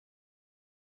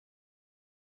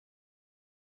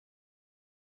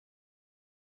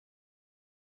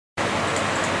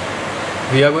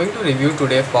We are going to review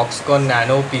today Foxconn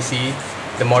Nano PC.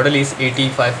 The model is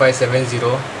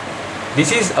AT5570.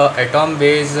 This is a Atom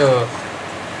based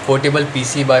portable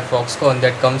PC by Foxconn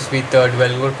that comes with a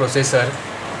dual core processor.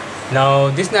 Now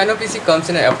this Nano PC comes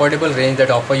in an affordable range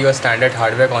that offer you a standard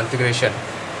hardware configuration.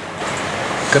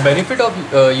 The benefit of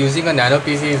using a Nano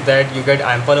PC is that you get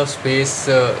ample of space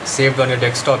saved on your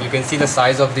desktop. You can see the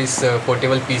size of this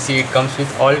portable PC. It comes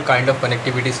with all kind of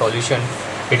connectivity solution.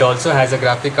 It also has a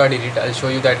graphic card in it. I'll show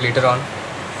you that later on.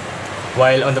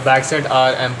 While on the back side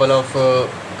are ample of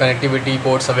connectivity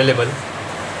ports available.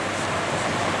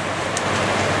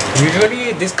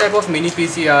 Usually this type of mini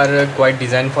PC are quite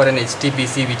designed for an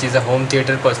HTPC, which is a home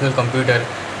theater personal computer.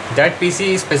 That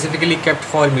PC is specifically kept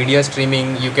for media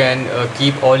streaming. You can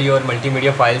keep all your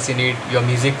multimedia files in it, your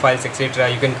music files, etc.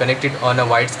 You can connect it on a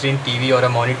widescreen TV or a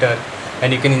monitor,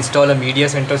 and you can install a media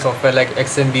center software like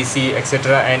XMBC,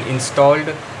 etc. and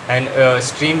installed and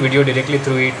stream video directly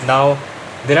through it. Now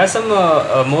there are some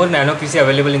more Nano PC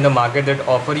available in the market that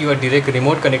offer you a direct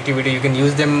remote connectivity. You can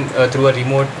use them through a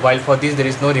remote, while for this there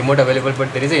is no remote available,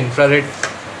 but there is an infrared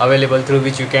available through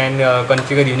which you can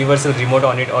configure universal remote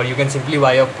on it, or you can simply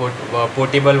buy a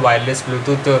portable wireless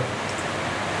Bluetooth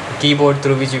keyboard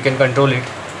through which you can control it.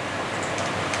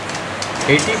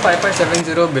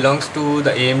 AT5570 belongs to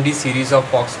the AMD series of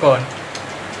Foxconn,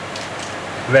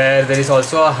 where there is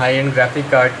also a high-end graphic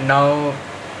card. Now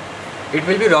it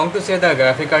will be wrong to say that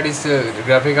graphic card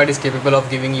is capable of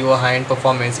giving you a high-end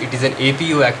performance. It is an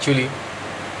APU actually.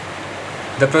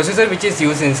 The processor which is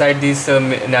used inside this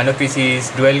Nano PC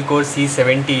is Dual Core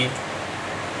C70.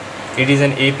 It is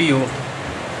an APU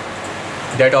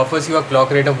that offers you a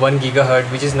clock rate of 1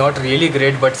 GHz, which is not really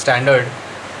great but standard.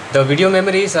 The video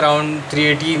memory is around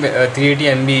 380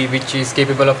 MB, which is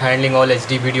capable of handling all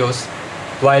HD videos.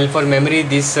 While for memory,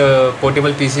 this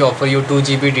portable PC offer you 2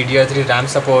 GB DDR3 RAM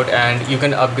support, and you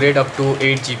can upgrade up to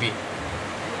 8 GB.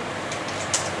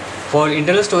 For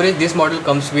internal storage, this model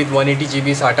comes with 180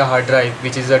 GB SATA hard drive,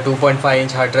 which is a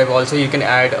 2.5-inch hard drive. Also, you can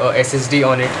add a SSD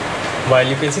on it. While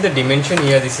you can see the dimension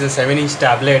here, this is a 7-inch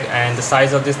tablet, and the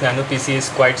size of this Nano PC is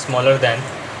quite smaller than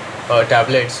a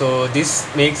tablet. So this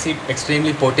makes it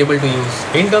extremely portable to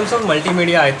use. In terms of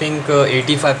multimedia, I think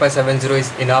AT5570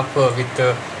 is enough with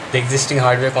the existing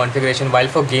hardware configuration. While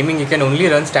for gaming, you can only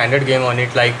run standard game on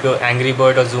it, like Angry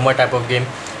Bird or Zuma type of game.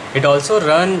 It also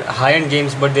run high-end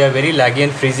games, but they are very laggy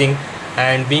and freezing.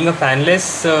 And being a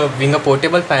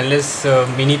portable fanless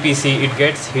mini PC, it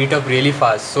gets heat up really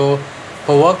fast. So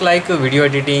for work like video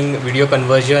editing, video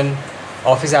conversion,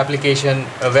 office application,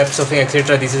 web surfing,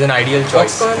 etc., this is an ideal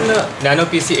choice. Foxconn Nano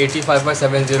PC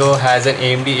AT5570 has an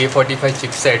AMD A45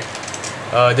 chipset.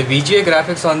 The VGA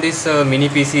graphics on this mini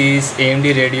PC is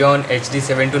AMD Radeon HD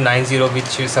 7290,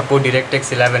 which support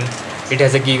DirectX 11. It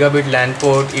has a gigabit LAN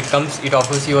port. It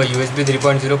offers you a USB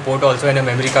 3.0 port also, and a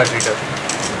memory card reader.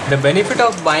 The benefit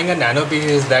of buying a Nano PC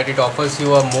is that it offers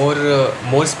you a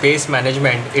more space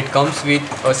management. It comes with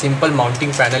a simple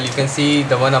mounting panel. You can see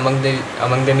the one among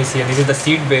them is here. This is the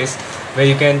seat base, where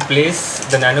you can place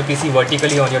the Nano PC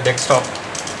vertically on your desktop,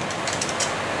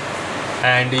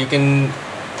 and you can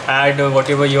add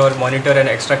whatever your monitor and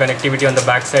extra connectivity on the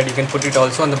back side. You can put it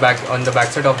also on the back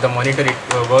side of the monitor.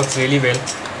 It works really well.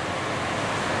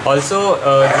 Also,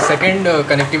 the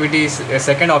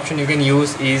second option you can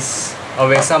use is a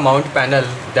VESA mount panel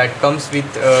that comes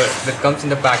in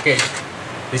the package.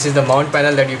 This is the mount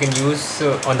panel that you can use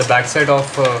on the back side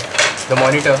of the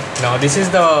monitor. Now this is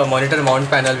the monitor mount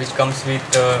panel, which comes with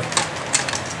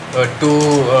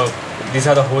these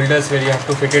are the holders where you have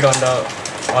to fit it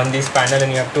on this panel,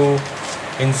 and you have to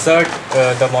insert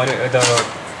the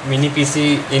mini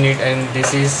PC in it, and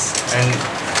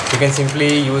you can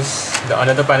simply use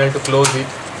another panel to close it.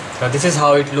 Now this is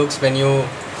how it looks when you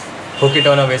hook it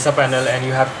on a VESA panel, and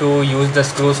you have to use the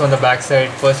screws on the back side.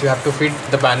 First you have to fit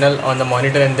the panel on the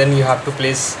monitor, and then you have to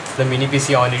place the mini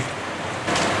PC on it.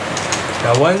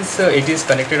 Now once it is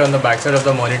connected on the back side of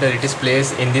the monitor, it is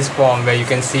placed in this form, where you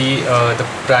can see the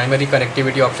primary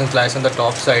connectivity options lies on the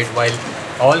top side, while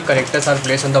all connectors are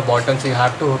placed on the bottom, so you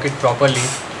have to hook it properly.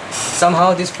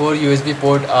 Somehow these 4 USB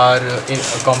ports are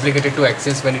complicated to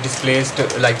access when it is placed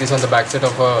like this on the backside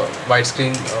of a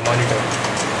widescreen monitor.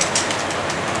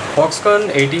 Foxconn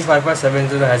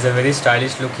AT5570 has a very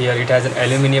stylish look here. It has an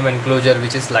aluminium enclosure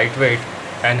which is lightweight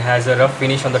and has a rough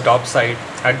finish on the top side.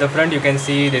 At the front you can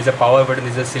see there is a power button.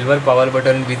 There is a silver power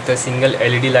button with a single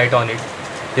LED light on it.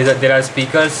 There are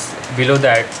speakers below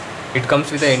that. It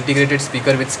comes with an integrated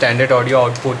speaker with standard audio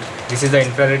output. This is the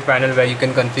infrared panel where you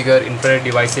can configure infrared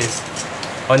devices.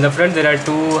 On the front there are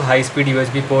two high-speed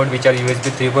USB ports which are USB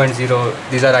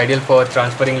 3.0. These are ideal for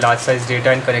transferring large size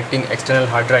data and connecting external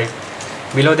hard drive.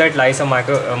 Below that lies a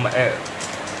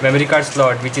memory card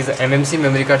slot, which is a MMC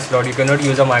memory card slot. You cannot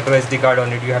use a micro SD card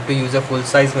on it. You have to use a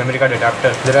full-size memory card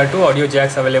adapter. There are two audio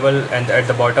jacks available, and at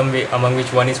the bottom, among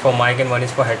which one is for mic and one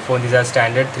is for headphone. These are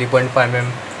standard 3.5 mm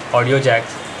audio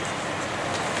jacks.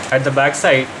 At the back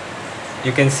side,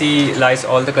 you can see lies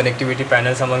all the connectivity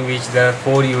panels, among which there are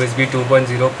 4 USB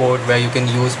 2.0 port where you can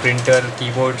use printer,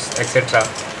 keyboards, etc.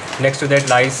 Next to that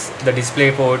lies the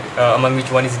display port, among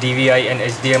which one is DVI and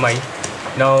HDMI.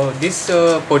 Now this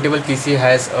portable PC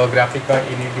has a graphic card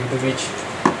in it, due to which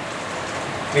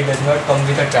it does not come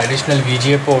with a traditional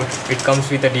VGA port. It comes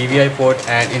with a DVI port,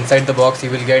 and inside the box you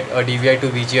will get a DVI to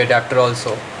VGA adapter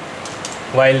also.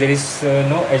 While there is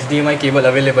no HDMI cable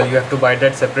available, you have to buy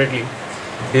that separately.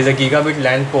 There is a gigabit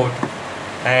LAN port,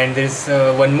 and there is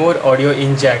one more audio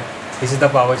in jack. This is the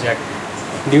power jack.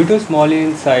 Due to small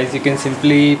in size, you can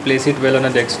simply place it well on a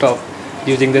desktop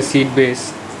using the seat base.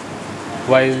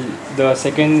 While the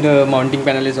second mounting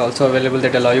panel is also available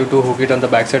that allow you to hook it on the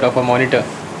backside of a monitor.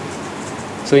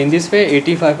 So in this way,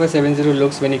 AT5570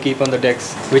 looks when you keep on the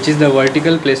desk, which is the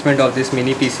vertical placement of this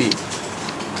mini PC.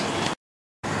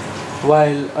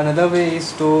 While another way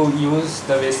is to use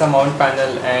the VESA mount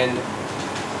panel and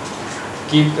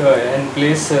keep and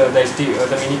place the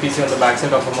mini PC on the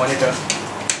backside of a monitor.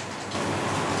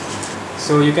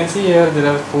 So you can see here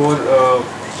there are 4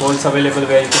 holes available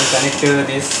where you can connect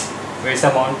this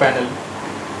VESA mount panel,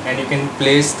 and you can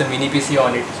place the mini PC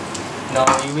on it. Now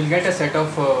you will get a set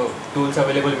of tools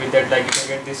available with that, like you can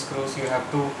get these screws. You have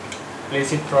to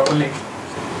place it properly.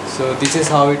 So this is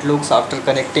how it looks after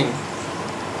connecting.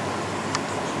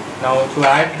 Now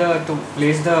to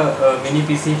place the mini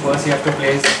PC, first you have to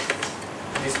place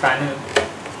this panel.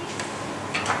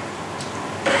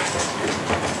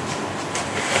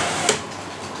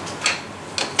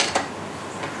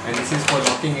 And this is for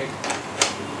locking it.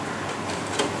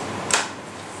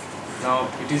 Now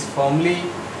it is firmly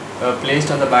placed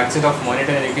on the backside of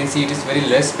monitor, and you can see it is very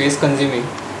less space consuming.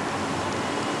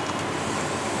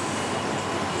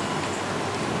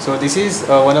 So this is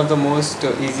one of the most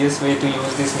easiest way to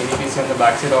use this mini PC on the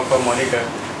backside of a monitor.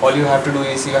 All you have to do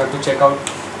is you have to check out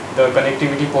the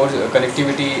connectivity ports,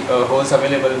 holes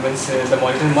available. Means the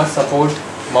monitor must support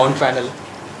mount panel.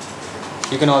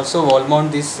 You can also wall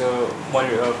mount this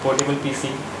portable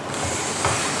PC.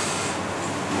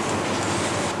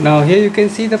 Now here you can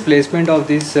see the placement of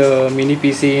this mini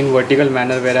PC in vertical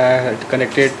manner, where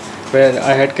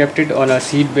I had kept it on a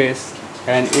seat base,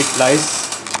 and it lies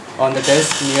on the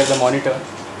desk near the monitor.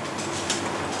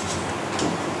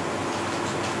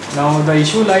 Now the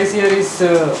issue lies here is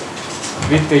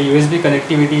with the USB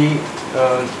connectivity.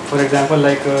 For example,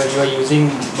 like you are using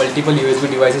multiple USB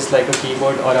devices like a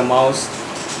keyboard or a mouse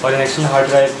or an external hard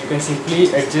drive, you can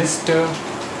simply adjust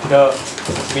the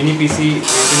mini PC. You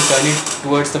can turn it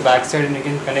towards the back side and you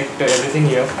can connect everything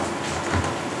here.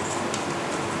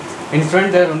 In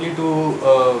front there are only 2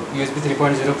 USB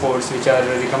 3.0 ports which are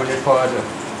recommended for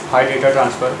high data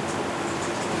transfer.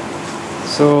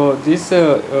 So this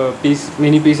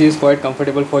mini PC is quite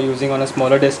comfortable for using on a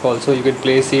smaller desk also. You can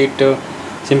place it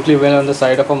simply well on the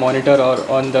side of a monitor or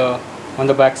on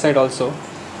the back side also.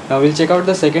 Now we'll check out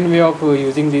the second way of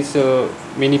using this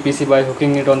mini PC by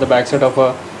hooking it on the back side of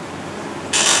a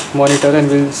monitor, and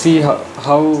we'll see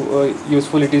how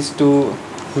useful it is to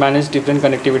manage different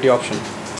connectivity options.